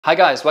Hi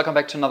guys, welcome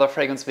back to another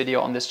fragrance video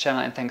on this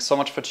channel and thanks so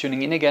much for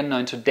tuning in again. Now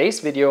in today's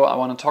video I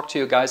want to talk to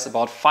you guys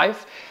about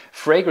 5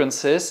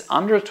 fragrances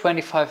under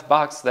 25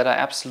 bucks that I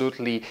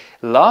absolutely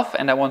love,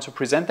 and I want to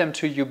present them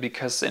to you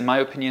because in my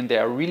opinion they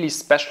are really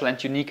special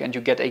and unique and you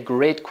get a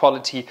great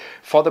quality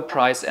for the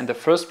price. And the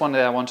first one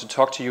that I want to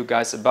talk to you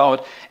guys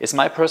about is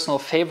my personal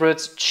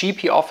favorite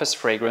cheapy office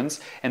fragrance,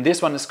 and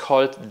this one is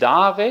called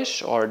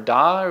Darish or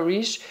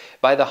Darish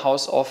by the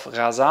house of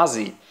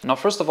Razazi. Now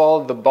first of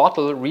all, the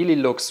bottle really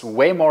looks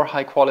way more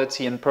high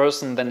quality in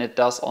person than it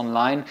does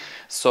online,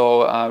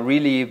 so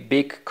really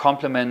big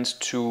compliment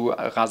to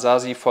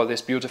Razazi for this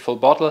beautiful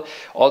bottle.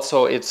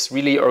 Also, it's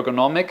really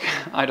ergonomic.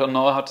 I don't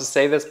know how to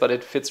say this, but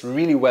it fits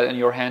really well in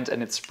your hand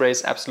and it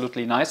sprays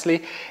absolutely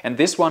nicely. And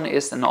this one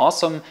is an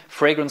awesome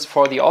fragrance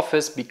for the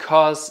office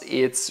because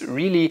it's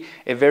really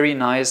a very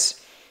nice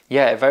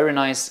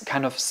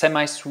kind of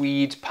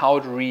semi-sweet,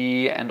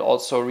 powdery, and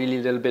also really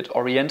a little bit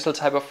oriental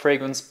type of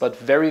fragrance, but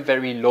very,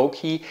 very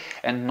low-key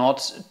and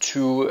not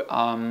too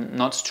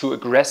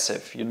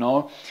aggressive, you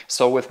know.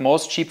 So with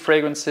most cheap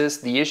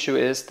fragrances, the issue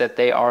is that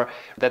they are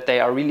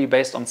really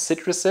based on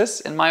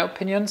citruses, in my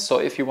opinion. So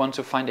if you want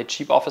to find a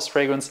cheap office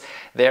fragrance,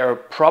 they are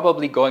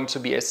probably going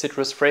to be a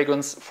citrus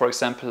fragrance, for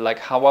example, like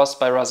Hawas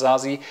by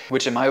Razazi,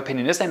 which in my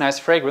opinion is a nice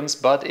fragrance,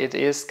 but it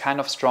is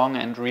kind of strong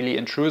and really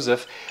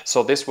intrusive.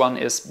 So this one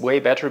is way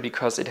better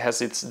because it has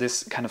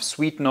this kind of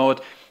sweet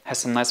note, has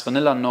some nice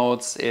vanilla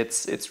notes.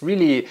 It's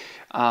really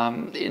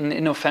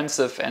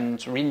inoffensive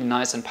and really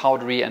nice and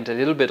powdery and a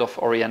little bit of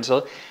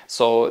oriental.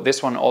 So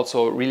this one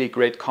also really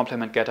great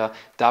compliment getter.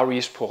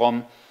 Darish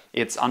Porom.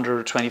 It's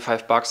under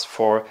 25 bucks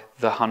for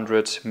the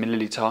 100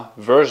 milliliter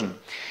version.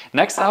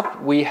 Next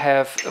up we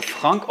have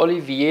Franck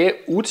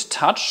Olivier Oud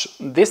Touch.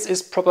 This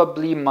is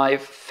probably my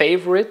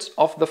favorite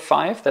of the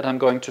 5 that I'm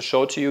going to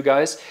show to you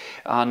guys,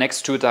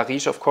 next to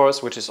Darish of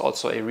course, which is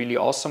also a really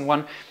awesome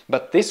one.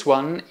 But this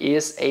one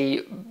is a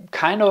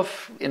kind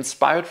of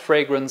inspired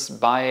fragrance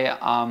by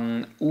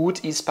Oud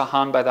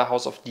Ispahan by the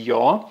house of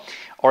Dior.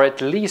 Or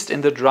at least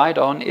in the dry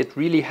down, it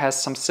really has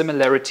some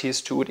similarities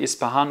to Oud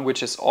Ispahan,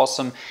 which is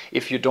awesome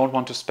if you don't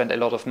want to spend a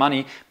lot of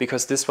money,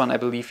 because this one I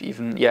believe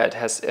even, yeah, it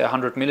has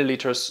 100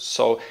 milliliters,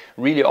 so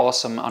really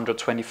awesome under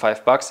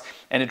 25 bucks.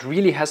 And it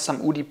really has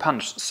some oudi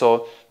punch,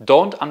 so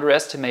don't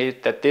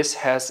underestimate that this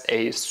has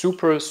a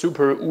super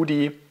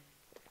oudi,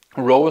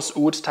 rose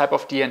oud type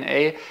of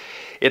DNA.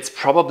 It's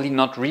probably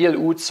not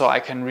real oud, so I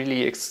can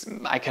really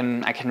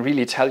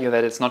tell you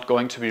that it's not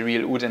going to be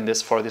real oud in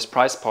this for this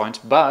price point,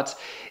 but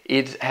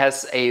it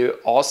has a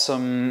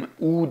awesome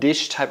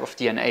oudish type of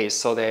DNA.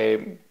 So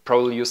they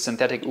probably use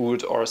synthetic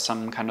oud or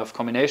some kind of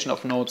combination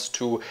of notes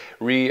to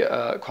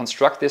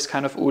reconstruct this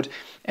kind of oud,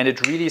 and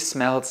it really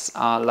smells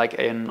like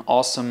an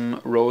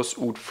awesome rose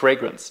oud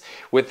fragrance.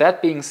 With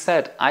that being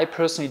said, I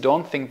personally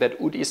don't think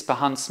that Oud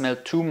Ispahan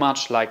smelled too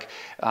much like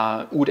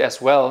oud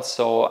as well,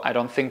 so I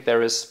don't think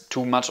there is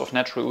too much of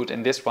natural oud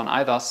in this one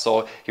either,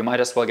 so you might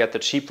as well get the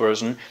cheap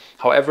version.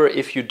 However,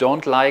 if you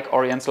don't like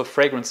oriental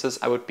fragrances,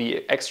 I would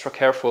be extra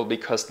careful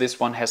because this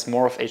one has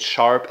more of a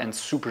sharp and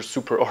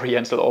super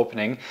oriental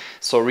opening.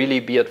 So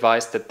really be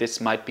advised that this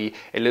might be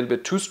a little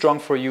bit too strong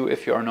for you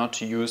if you are not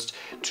used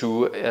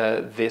to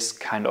this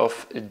kind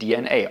of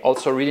DNA.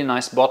 Also really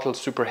nice bottle,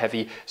 super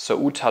heavy,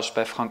 so Oud Touch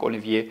by Franck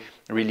Olivier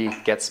really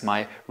gets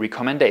my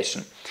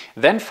recommendation.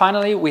 Then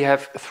finally we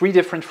have 3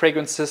 different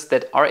fragrances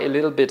that are a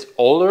little bit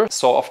older.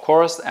 So of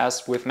course,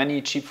 as with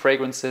many cheap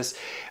fragrances,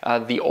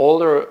 the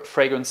older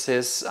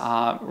fragrances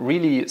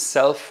really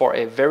sell for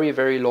a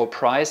very low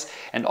price,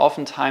 and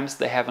oftentimes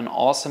they have an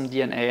awesome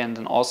DNA and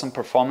an awesome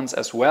performance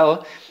as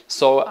well.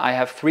 So I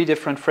have 3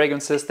 different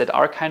fragrances that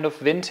are kind of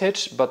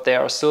vintage, but they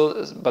are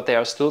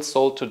still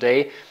sold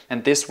today.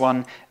 And this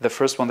one, the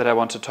first one that I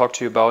want to talk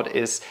to you about,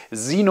 is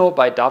Zino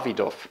by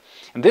Davidoff.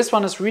 And this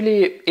one is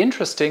really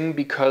interesting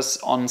because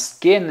on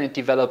skin it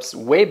develops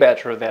way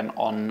better than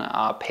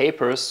on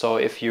paper. So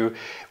if you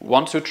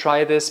want to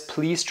try this,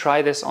 please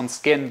try this on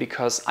skin,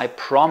 because I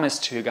promise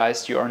to you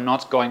guys, you are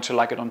not going to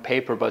like it on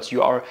paper, but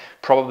you are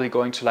probably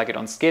going to like it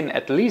on skin,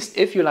 at least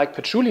if you like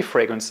patchouli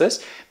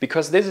fragrances,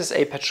 because this is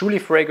a patchouli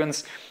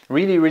fragrance,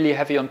 really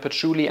heavy on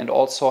patchouli and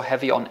also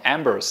heavy on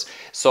ambers.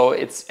 So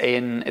it's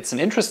an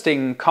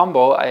interesting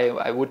combo.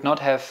 I would not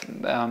have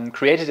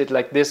created it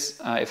like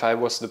this if I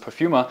was the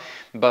perfumer,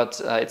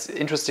 but it's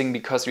interesting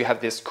because you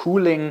have this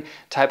cooling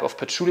type of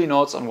patchouli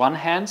notes on one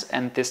hand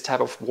and this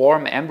type of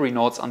warm ambery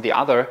notes on the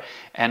other,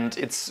 and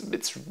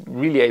it's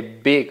really a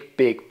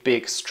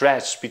big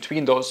stretch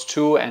between those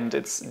two, and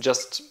it's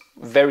just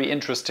very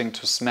interesting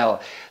to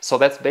smell. So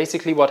that's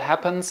basically what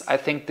happens. I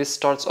think this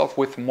starts off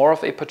with more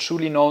of a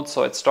patchouli note,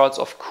 so it starts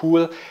off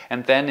cool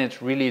and then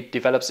it really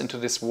develops into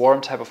this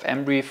warm type of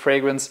ambery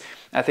fragrance.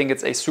 I think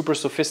it's a super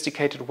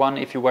sophisticated one.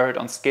 If you wear it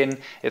on skin,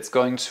 it's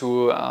going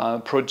to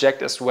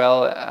project as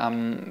well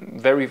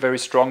very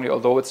strongly,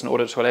 although it's an eau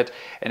de toilette,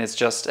 and it's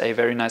just a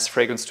very nice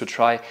fragrance to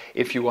try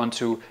if you want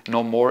to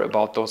know more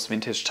about those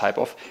vintage type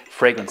of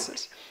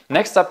fragrances.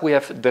 Next up we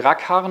have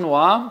Drakkar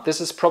Noir. This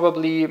is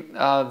probably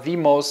the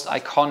most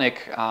iconic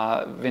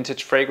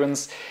vintage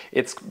fragrance.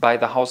 It's by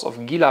the house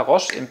of Guy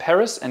Laroche in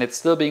Paris, and it's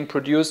still being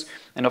produced.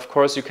 And of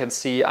course you can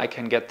see I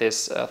can get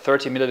this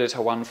 30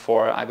 milliliter one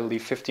for, I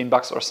believe, 15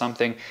 bucks or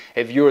something.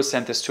 A viewer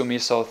sent this to me,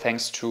 so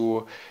thanks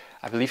to,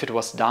 I believe it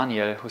was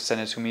Daniel who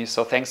sent it to me.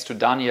 So thanks to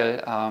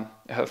Daniel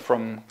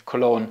from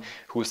Cologne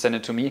who sent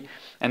it to me.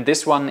 And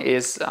this one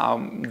is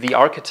the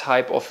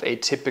archetype of a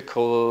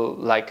typical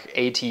like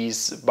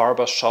 80s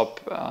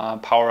barbershop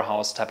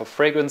powerhouse type of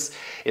fragrance.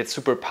 It's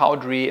super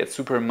powdery, it's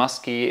super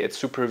musky, it's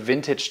super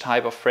vintage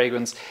type of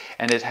fragrance,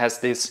 and it has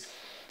this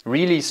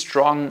really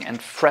strong and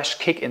fresh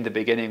kick in the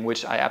beginning,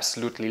 which I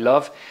absolutely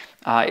love.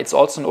 It's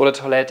also an eau de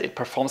toilette. It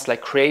performs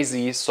like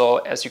crazy. So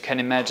as you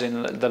can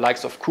imagine, the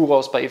likes of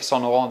Kouros by Yves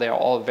Saint Laurent, they are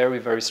all very,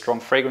 very strong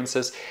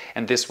fragrances.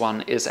 And this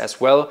one is as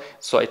well.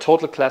 So a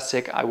total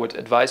classic. I would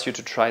advise you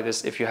to try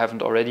this if you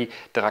haven't already.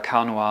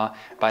 Drakkar Noir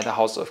by the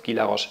house of Guy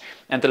Laroche.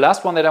 And the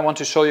last one that I want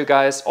to show you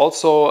guys,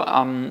 also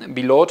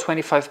below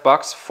 25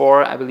 bucks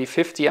for, I believe,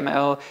 50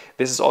 ml.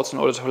 This is also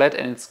an eau de toilette,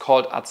 and it's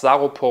called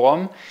Azzaro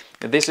Porom.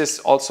 This is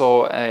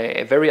also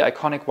a very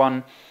iconic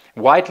one,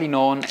 widely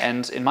known,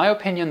 and in my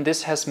opinion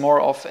this has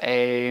more of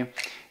a,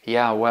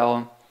 yeah,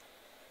 well,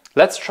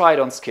 let's try it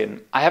on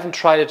skin. I haven't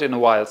tried it in a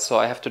while, so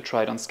I have to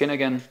try it on skin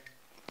again.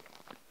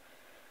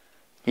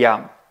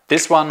 Yeah,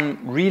 this one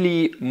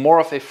really more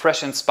of a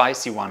fresh and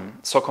spicy one.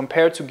 So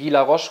compared to Guy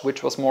Laroche,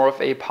 which was more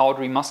of a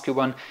powdery musky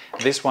one,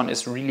 this one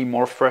is really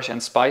more fresh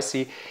and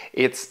spicy.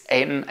 It's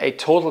a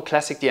total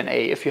classic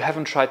DNA. If you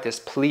haven't tried this,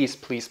 please,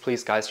 please,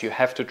 please guys, you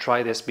have to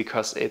try this,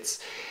 because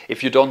it's,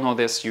 if you don't know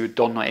this, you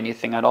don't know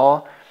anything at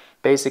all,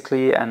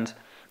 basically. And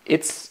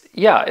it's,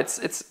 yeah,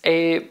 it's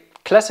a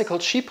classical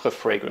Chypre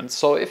fragrance.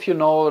 So if you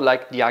know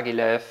like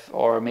Diaghilev,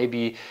 or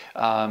maybe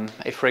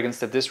a fragrance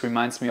that this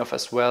reminds me of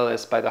as well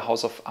is by the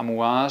house of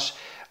Amouage,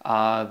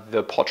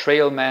 the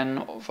Portrayal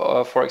Man,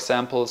 for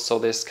example. So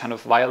this kind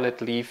of violet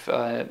leaf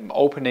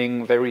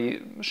opening,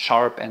 very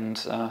sharp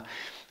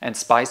and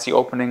spicy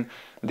opening.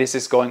 This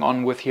is going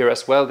on with here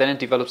as well. Then it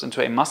develops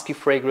into a musky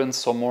fragrance,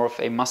 so more of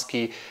a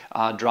musky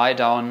dry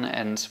down,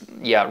 and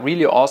yeah,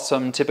 really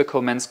awesome,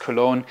 typical men's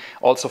cologne.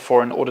 Also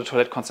for an eau de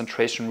toilette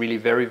concentration, really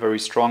very, very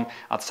strong.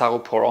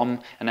 Azzaro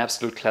Porom, an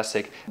absolute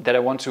classic that I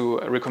want to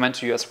recommend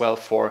to you as well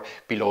for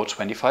below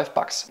 25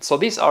 bucks. So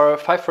these are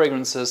 5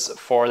 fragrances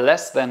for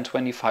less than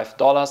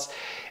 $25.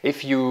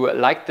 If you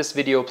liked this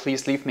video,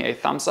 please leave me a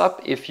thumbs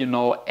up. If you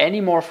know any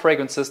more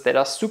fragrances that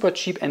are super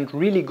cheap and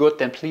really good,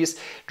 then please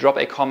drop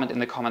a comment in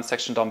the comment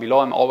section down below.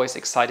 I'm always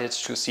excited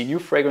to see new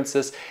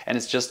fragrances, and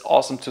it's just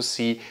awesome to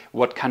see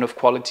what kind of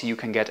quality you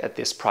can get at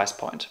this price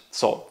point.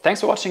 So thanks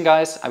for watching,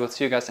 guys. I will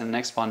see you guys in the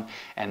next one,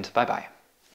 and bye bye.